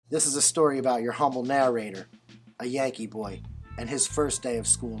This is a story about your humble narrator, a Yankee boy, and his first day of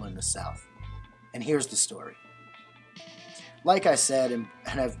school in the South. And here's the story. Like I said, and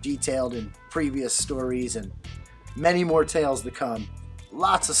I've detailed in previous stories and many more tales to come,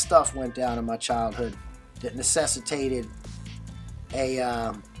 lots of stuff went down in my childhood that necessitated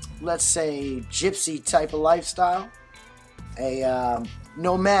a, let's say, gypsy type of lifestyle, a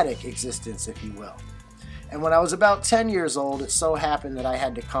nomadic existence, if you will. And when I was about 10 years old, it so happened that I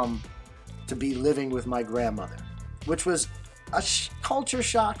had to come to be living with my grandmother, which was a culture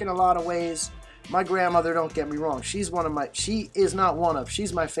shock in a lot of ways. My grandmother, don't get me wrong, she's my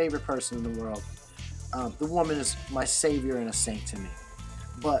favorite person in the world. The woman is my savior and a saint to me.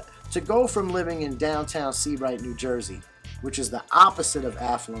 But to go from living in downtown Seabright, New Jersey, which is the opposite of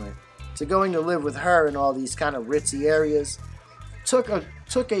affluent, to going to live with her in all these kind of ritzy areas, took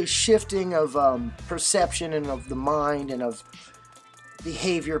a shifting of perception and of the mind and of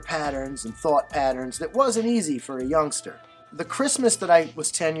behavior patterns and thought patterns that wasn't easy for a youngster. The Christmas that I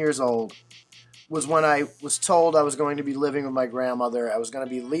was 10 years old was when I was told I was going to be living with my grandmother. I was going to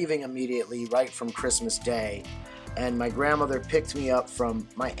be leaving immediately right from Christmas Day. And my grandmother picked me up from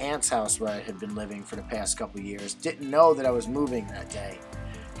my aunt's house where I had been living for the past couple of years. Didn't know that I was moving that day.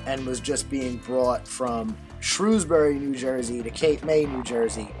 And was just being brought from Shrewsbury, New Jersey to Cape May, New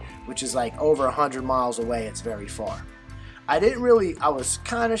Jersey, which is like over 100 miles away. It's very far. I was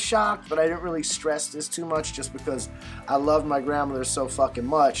kind of shocked, but I didn't really stress this too much just because I loved my grandmother so fucking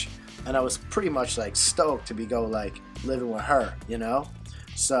much. And I was pretty much like stoked to be living with her, you know?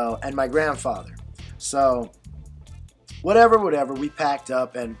 So, and my grandfather. So, whatever, we packed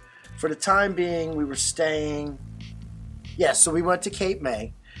up, and for the time being, we were staying. Yeah, so we went to Cape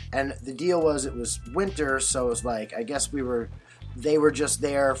May, and the deal was it was winter, so it was like, I guess they were just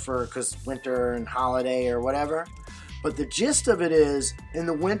there because winter and holiday or whatever. But the gist of it is, in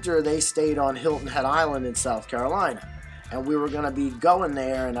the winter, they stayed on Hilton Head Island in South Carolina. And we were going to be going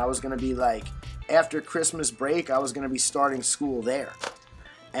there, and I was going to be after Christmas break, I was going to be starting school there.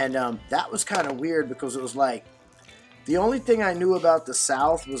 And that was kind of weird because it was the only thing I knew about the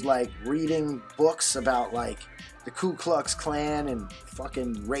South was reading books about the Ku Klux Klan and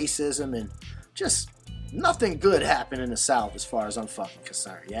fucking racism, and just nothing good happened in the South as far as I'm fucking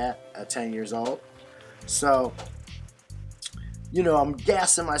concerned, yeah, at 10 years old. So, you know, I'm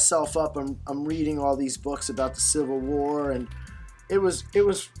gassing myself up. I'm reading all these books about the Civil War, and it was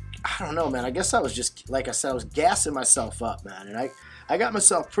I don't know, man. I guess I was just, like I said, I was gassing myself up, man, and I got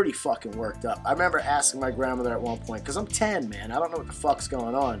myself pretty fucking worked up. I remember asking my grandmother at one point, because I'm 10, man. I don't know what the fuck's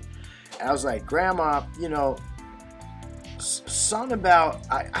going on. And I was like, Grandma, you know, something about,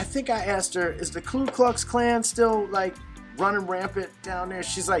 I think I asked her, is the Ku Klux Klan still, running rampant down there?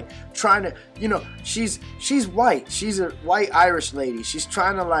 She's trying to, you know, she's white. She's a white Irish lady. She's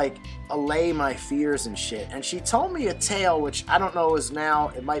trying to allay my fears and shit. And she told me a tale, which I don't know is now,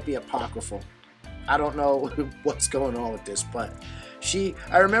 it might be apocryphal. I don't know what's going on with this, but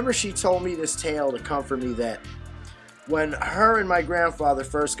I remember she told me this tale to comfort me that when her and my grandfather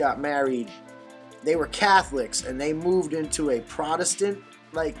first got married, they were Catholics and they moved into a Protestant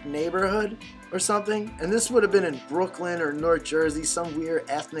neighborhood or something, and this would have been in Brooklyn or North Jersey, some weird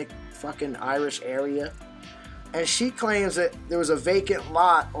ethnic fucking Irish area. And she claims that there was a vacant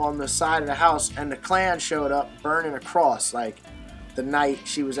lot on the side of the house, and the Klan showed up burning a cross the night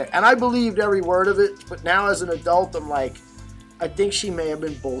she was there. And I believed every word of it, but now as an adult, I'm I think she may have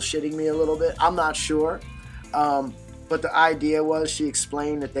been bullshitting me a little bit. I'm not sure. But the idea was, she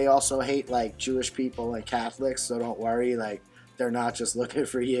explained that they also hate Jewish people like Catholics, so don't worry, they're not just looking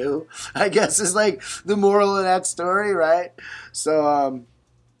for you, I guess is the moral of that story, right? So,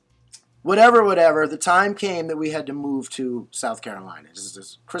 whatever, the time came that we had to move to South Carolina.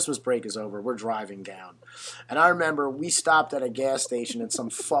 This Christmas break is over, we're driving down. And I remember we stopped at a gas station at some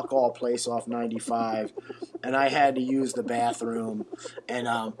fuck-all place off 95, and I had to use the bathroom, and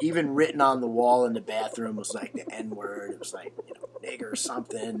even written on the wall in the bathroom was the N-word. It was nigger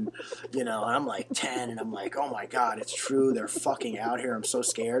something, and I'm 10, and I'm oh my God, it's true, they're fucking out here, I'm so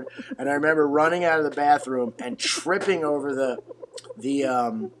scared. And I remember running out of the bathroom and tripping over the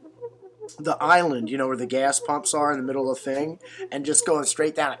island, where the gas pumps are in the middle of the thing, and just going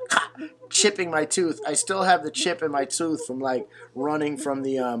straight down and chipping my tooth. I still have the chip in my tooth from running from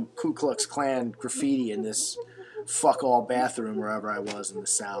the Ku Klux Klan graffiti in this fuck all bathroom wherever I was in the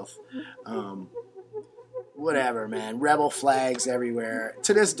South. whatever, man. Rebel flags everywhere.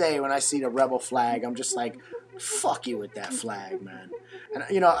 To this day, when I see the rebel flag, I'm just like, fuck you with that flag, man. And,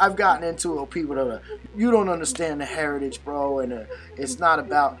 you know, I've gotten into it with people that are, you don't understand the heritage, bro, and it's not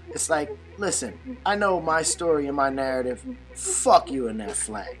about, it's like, listen, I know my story and my narrative. Fuck you and that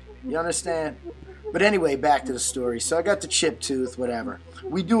flag. You understand? But anyway, back to the story. So I got the chipped tooth, whatever.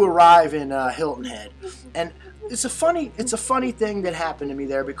 We do arrive in Hilton Head, and it's a funny thing that happened to me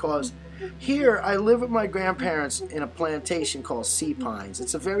there, because here I live with my grandparents in a plantation called Sea Pines.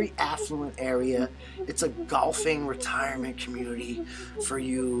 It's a very affluent area. It's a golfing retirement community for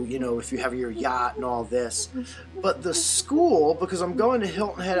you, you know, if you have your yacht and all this. But the school, because I'm going to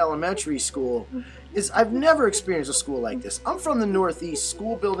Hilton Head Elementary School, I've never experienced a school like this. I'm from the Northeast.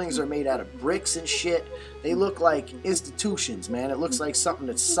 School buildings are made out of bricks and shit. They look like institutions, man. It looks like something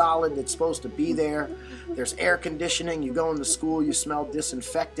that's solid, that's supposed to be there. There's air conditioning. You go into school, you smell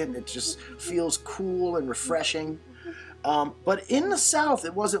disinfectant. It just feels cool and refreshing. But in the South,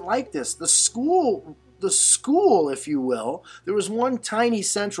 it wasn't like this. The school, if you will, there was one tiny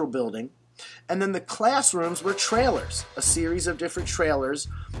central building. And then the classrooms were trailers, a series of different trailers,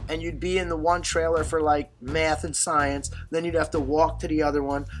 and you'd be in the one trailer for like math and science, then you'd have to walk to the other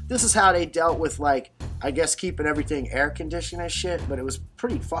one. This is how they dealt with, like, I guess keeping everything air conditioned and shit, but it was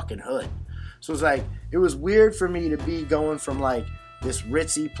pretty fucking hood. So it was like, it was weird for me to be going from like this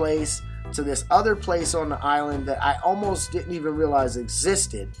ritzy place to this other place on the island that I almost didn't even realize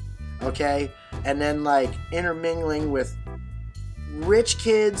existed, okay? And then like intermingling with rich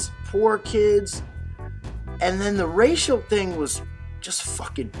kids, poor kids, and then the racial thing was just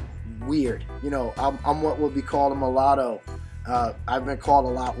fucking weird. You know, I'm what would be called a mulatto. I've been called a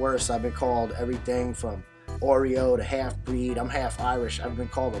lot worse. I've been called everything from Oreo to half-breed. I'm half Irish. I've been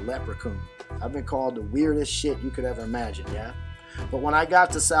called a leprechaun. I've been called the weirdest shit you could ever imagine, yeah? But when I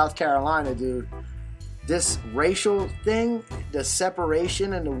got to South Carolina, dude, this racial thing, the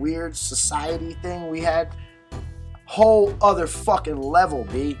separation and the weird society thing we had, whole other fucking level,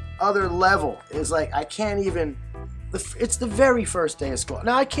 B. Other level. It's like, I can't even, it's the very first day of school.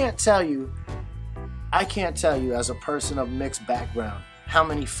 Now, I can't tell you as a person of mixed background how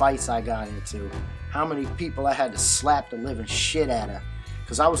many fights I got into, how many people I had to slap the living shit out of,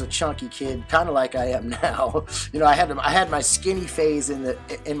 because I was a chunky kid, kind of like I am now. You know, I had my skinny phase in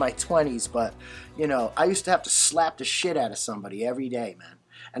my 20s, but, you know, I used to have to slap the shit out of somebody every day, man.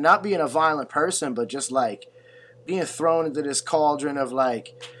 And not being a violent person, but just like, being thrown into this cauldron of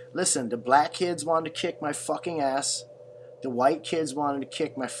like, listen, the black kids wanted to kick my fucking ass, the white kids wanted to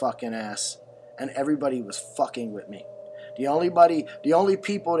kick my fucking ass, and everybody was fucking with me. The only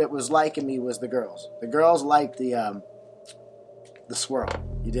people that was liking me was the girls. The girls liked the swirl.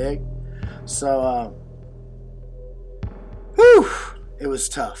 You dig? So, it was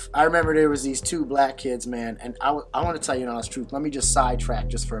tough. I remember there was these two black kids, man, and I want to tell you an honest truth. Let me just sidetrack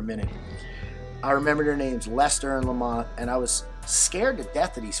just for a minute. I remember their names, Lester and Lamont, and I was scared to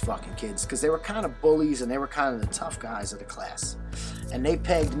death of these fucking kids because they were kind of bullies and they were kind of the tough guys of the class. And they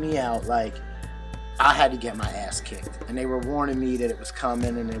pegged me out like I had to get my ass kicked. And they were warning me that it was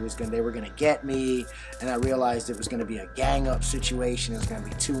coming and they were going to get me. And I realized it was going to be a gang-up situation. It was going to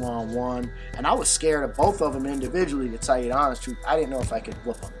be 2-on-1. And I was scared of both of them individually, to tell you the honest truth. I didn't know if I could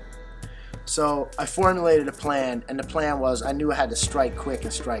whoop them. So I formulated a plan, and the plan was I knew I had to strike quick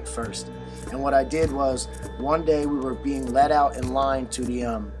and strike first. And what I did was, one day we were being led out in line to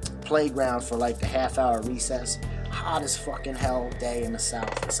the playground for like the half-hour recess. Hot as fucking hell day in the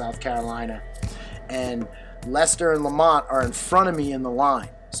South Carolina. And Lester and Lamont are in front of me in the line.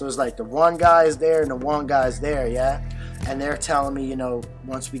 So it's like the one guy's there and the one guy's there, yeah? And they're telling me, you know,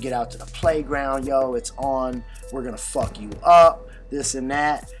 once we get out to the playground, yo, it's on. We're going to fuck you up, this and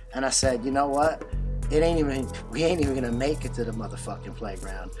that. And I said, you know what? We ain't even gonna make it to the motherfucking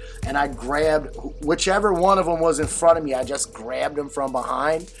playground. And I grabbed whichever one of them was in front of me. I just grabbed him from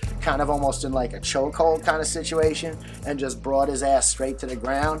behind, kind of almost in like a chokehold kind of situation, and just brought his ass straight to the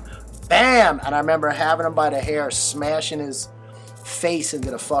ground. Bam! And I remember having him by the hair, smashing his face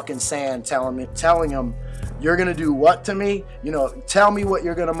into the fucking sand, telling him, you're gonna do what to me? You know, tell me what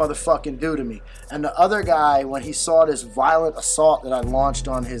you're gonna motherfucking do to me. And the other guy, when he saw this violent assault that I launched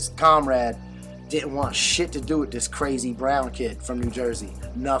on his comrade, didn't want shit to do with this crazy brown kid from New Jersey.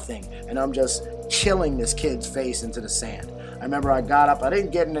 Nothing. And I'm just killing this kid's face into the sand. I remember I got up. I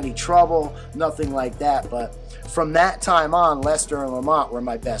didn't get in any trouble, nothing like that. But from that time on, Lester and Lamont were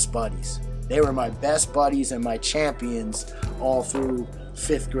my best buddies. They were my best buddies and my champions all through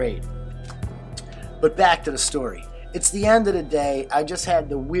 5th grade. But back to the story. It's the end of the day. I just had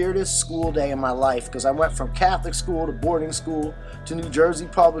the weirdest school day in my life because I went from Catholic school to boarding school to New Jersey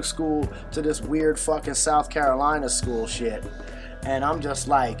public school to this weird fucking South Carolina school shit. And I'm just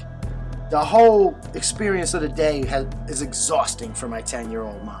like, the whole experience of the day is exhausting for my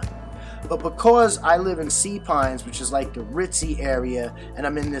 10-year-old mind. But because I live in Sea Pines, which is like the ritzy area, and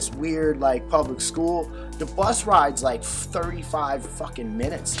I'm in this weird like public school, the bus ride's like 35 fucking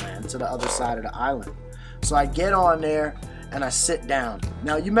minutes, man, to the other side of the island. So I get on there and I sit down.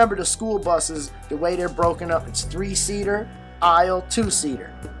 Now you remember the school buses, the way they're broken up, it's 3-seater, aisle,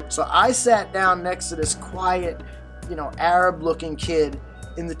 2-seater. So I sat down next to this quiet, Arab looking kid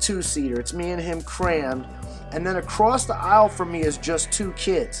in the 2-seater. It's me and him crammed. And then across the aisle from me is just 2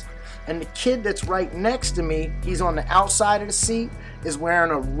 kids. And the kid that's right next to me, he's on the outside of the seat, is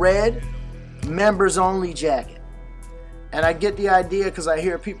wearing a red members only jacket. And I get the idea because I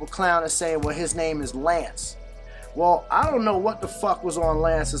hear people clowning saying, well, his name is Lance. Well, I don't know what the fuck was on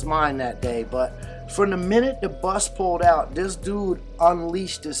Lance's mind that day, but from the minute the bus pulled out, this dude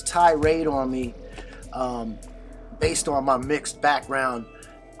unleashed this tirade on me based on my mixed background,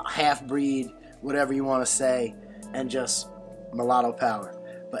 half-breed, whatever you want to say, and just mulatto power.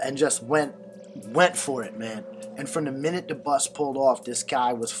 And just went for it, man. And from the minute the bus pulled off, this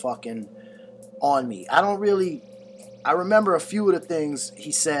guy was fucking on me. I remember a few of the things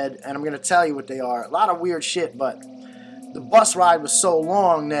he said, and I'm going to tell you what they are. A lot of weird shit, but the bus ride was so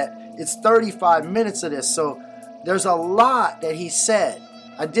long that it's 35 minutes of this, so there's a lot that he said.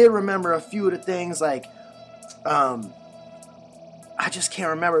 I did remember a few of the things, like, I just can't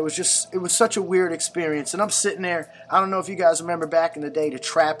remember. It was such a weird experience, and I'm sitting there. I don't know if you guys remember back in the day, the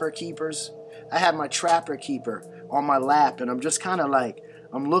Trapper Keepers. I had my Trapper Keeper on my lap, and I'm just kind of like,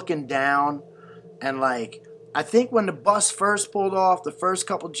 I'm looking down, and like, I think when the bus first pulled off, the first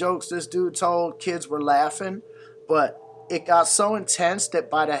couple jokes this dude told, kids were laughing, but it got so intense that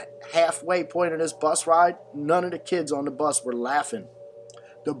by the halfway point of this bus ride, none of the kids on the bus were laughing.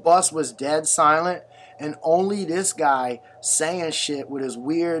 The bus was dead silent, and only this guy saying shit with his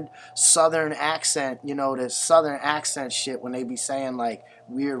weird southern accent, the southern accent shit when they be saying like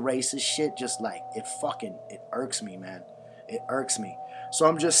weird racist shit, just like, it irks me, man. It irks me. So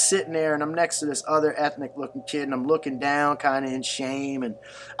I'm just sitting there, and I'm next to this other ethnic-looking kid, and I'm looking down, kind of in shame. And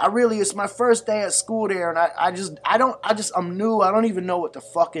it's my first day at school there, and I'm new. I don't even know what to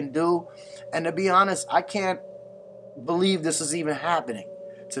fucking do. And to be honest, I can't believe this is even happening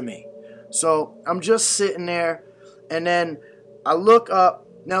to me. So I'm just sitting there, and then I look up.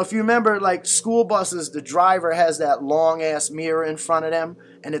 Now, if you remember, like school buses, the driver has that long-ass mirror in front of them,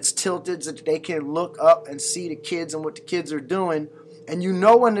 and it's tilted so that they can look up and see the kids and what the kids are doing. And you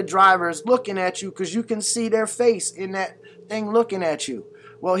know when the driver is looking at you because you can see their face in that thing looking at you.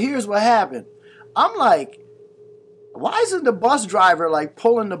 Well, here's what happened. I'm like, why isn't the bus driver like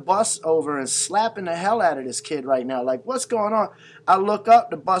pulling the bus over and slapping the hell out of this kid right now? Like, what's going on? I look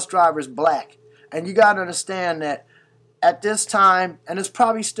up, the bus driver's black. And you got to understand that at this time, and it's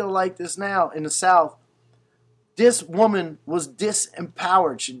probably still like this now in the South, this woman was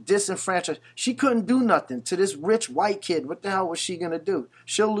disempowered, she disenfranchised. She couldn't do nothing to this rich white kid. What the hell was she going to do?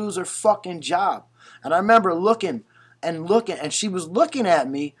 She'll lose her fucking job. And I remember looking, and she was looking at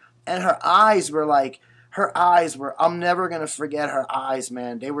me, and her eyes were, I'm never going to forget her eyes,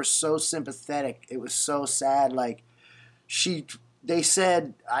 man. They were so sympathetic. It was so sad. Like, they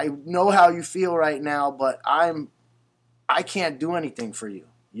said, I know how you feel right now, but I can't do anything for you.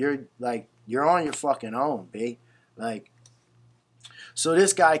 You're on your fucking own, B. So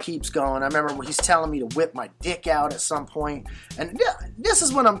this guy keeps going. I remember he's telling me to whip my dick out at some point. And this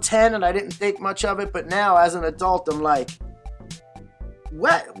is when I'm 10 and I didn't think much of it. But now as an adult, I'm like,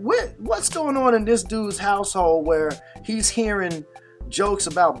 what's going on in this dude's household where he's hearing jokes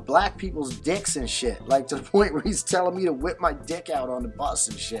about black people's dicks and shit? Like to the point where he's telling me to whip my dick out on the bus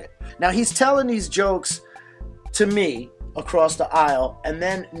and shit. Now he's telling these jokes to me across the aisle, and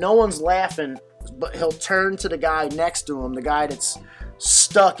then no one's laughing, but he'll turn to the guy next to him, the guy that's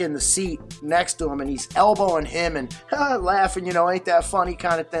stuck in the seat next to him, and he's elbowing him and laughing, ain't that funny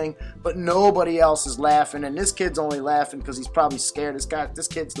kind of thing, but nobody else is laughing, and this kid's only laughing because he's probably scared. This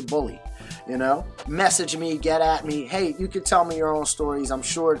kid's the bully, Message me, get at me, hey, you can tell me your own stories. I'm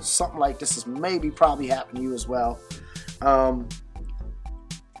sure something like this is probably happened to you as well.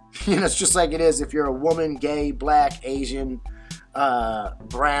 It's just like it is if you're a woman, gay, black, Asian,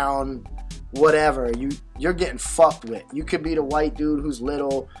 brown, whatever. You're getting fucked with. You could be the white dude who's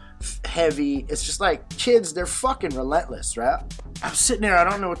little, heavy. It's just like kids, they're fucking relentless, right? I'm sitting there, I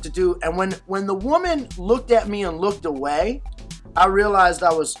don't know what to do. And when the woman looked at me and looked away, I realized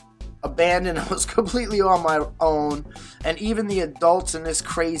I was abandoned. I was completely on my own. And even the adults in this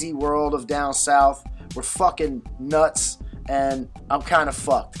crazy world of down south were fucking nuts. And I'm kind of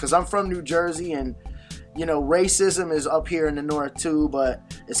fucked. Because I'm from New Jersey and, you know, racism is up here in the north too. But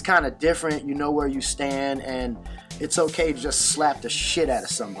it's kind of different. You know where you stand. And it's okay to just slap the shit out of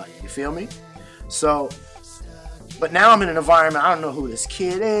somebody. You feel me? So, but now I'm in an environment, I don't know who this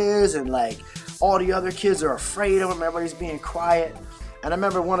kid is. And like, all the other kids are afraid of him. Everybody's being quiet. And I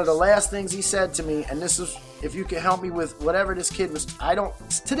remember one of the last things he said to me, and this is, if you could help me with whatever this kid was,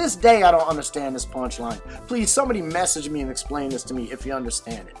 to this day, I don't understand this punchline. Please, somebody message me and explain this to me if you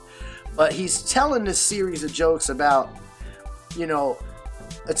understand it. But he's telling this series of jokes about, you know,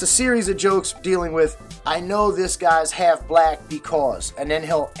 it's a series of jokes dealing with, I know this guy's half black because, and then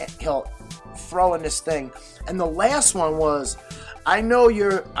he'll throw in this thing. And the last one was, I know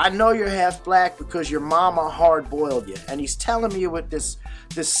you're half black because your mama hard-boiled you. And he's telling me with this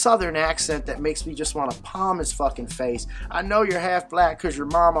southern accent that makes me just want to palm his fucking face. I know you're half black because your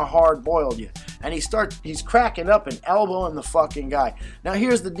mama hard-boiled you. And he's cracking up and elbowing the fucking guy. Now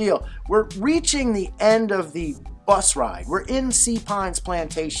here's the deal. We're reaching the end of the bus ride. We're in Sea Pines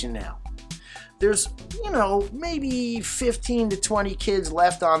Plantation now. There's, you know, maybe 15 to 20 kids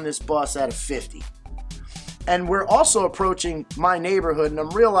left on this bus out of 50. And we're also approaching my neighborhood, and I'm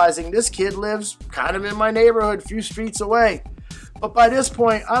realizing this kid lives kind of in my neighborhood, a few streets away. But by this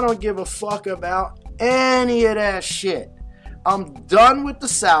point, I don't give a fuck about any of that shit. I'm done with the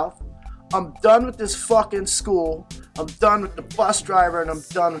South. I'm done with this fucking school. I'm done with the bus driver, and I'm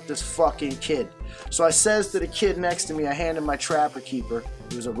done with this fucking kid. So I says to the kid next to me, I handed my Trapper Keeper.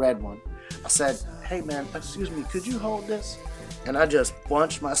 It was a red one. I said, hey man, excuse me, could you hold this? And I just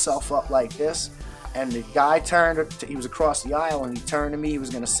bunched myself up like this. And the guy turned, he was across the aisle, and he turned to me, he was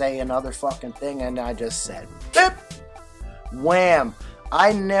going to say another fucking thing, and I just said, bip! Wham!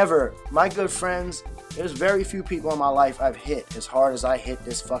 My good friends, there's very few people in my life I've hit as hard as I hit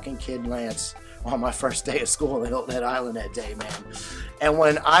this fucking kid Lance on my first day of school in Hilton Head Island that day, man. And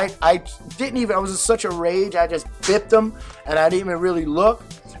when I was in such a rage, I just bipped him, and I didn't even really look.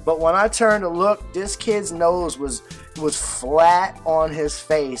 But when I turned to look, this kid's nose was flat on his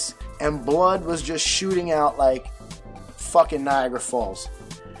face, and blood was just shooting out like fucking Niagara Falls.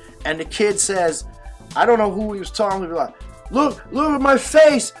 And the kid says, I don't know who he was talking about. Look at my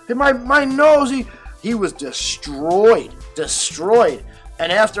face, and my nose. He was destroyed.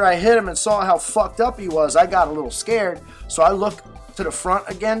 And after I hit him and saw how fucked up he was, I got a little scared. So I looked to the front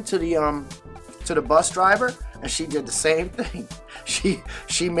again to the bus driver, and she did the same thing.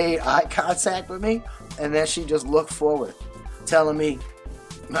 She made eye contact with me, and then she just looked forward, telling me,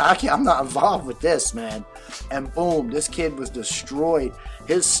 I'm not involved with this, man. And boom, this kid was destroyed.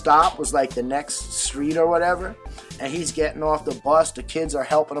 His stop was like the next street or whatever, and he's getting off the bus. The kids are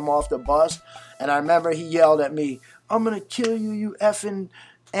helping him off the bus, and I remember he yelled at me, I'm gonna kill you, you effing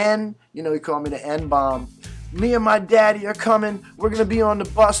N. You know, he called me the N-bomb. Me and my daddy are coming. We're gonna be on the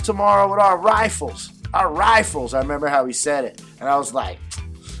bus tomorrow with our rifles. I remember how he said it. And I was like,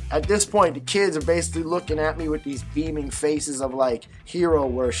 at this point, the kids are basically looking at me with these beaming faces of like hero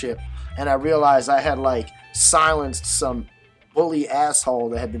worship. And I realized I had like silenced some bully asshole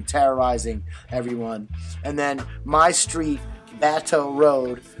that had been terrorizing everyone. And then my street, Bateau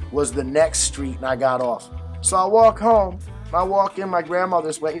Road, was the next street, and I got off. So I walk home. I walk in, my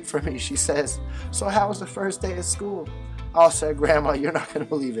grandmother's waiting for me. She says, so how was the first day of school? I said, Grandma, you're not going to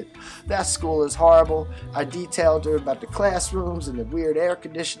believe it. That school is horrible. I detailed her about the classrooms and the weird air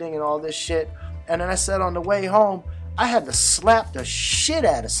conditioning and all this shit. And then I said on the way home, I had to slap the shit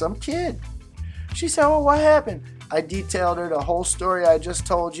out of some kid. She said, oh, what happened? I detailed her the whole story I just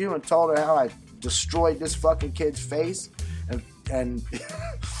told you and told her how I destroyed this fucking kid's face and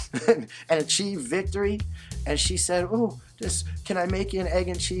and achieved victory. And she said, oh, can I make you an egg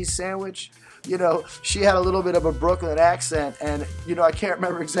and cheese sandwich? You know, she had a little bit of a Brooklyn accent, and, you know, I can't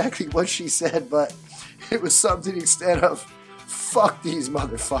remember exactly what she said, but it was something instead of, fuck these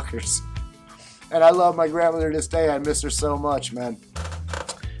motherfuckers. And I love my grandmother to this day. I miss her so much, man.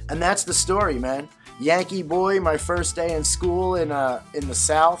 And that's the story, man. Yankee boy, my first day in school in the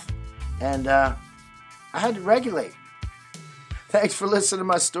South, and I had to regulate. Thanks for listening to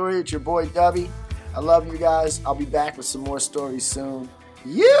my story. It's your boy, Dubby. I love you guys. I'll be back with some more stories soon.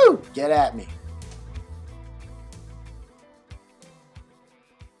 You get at me.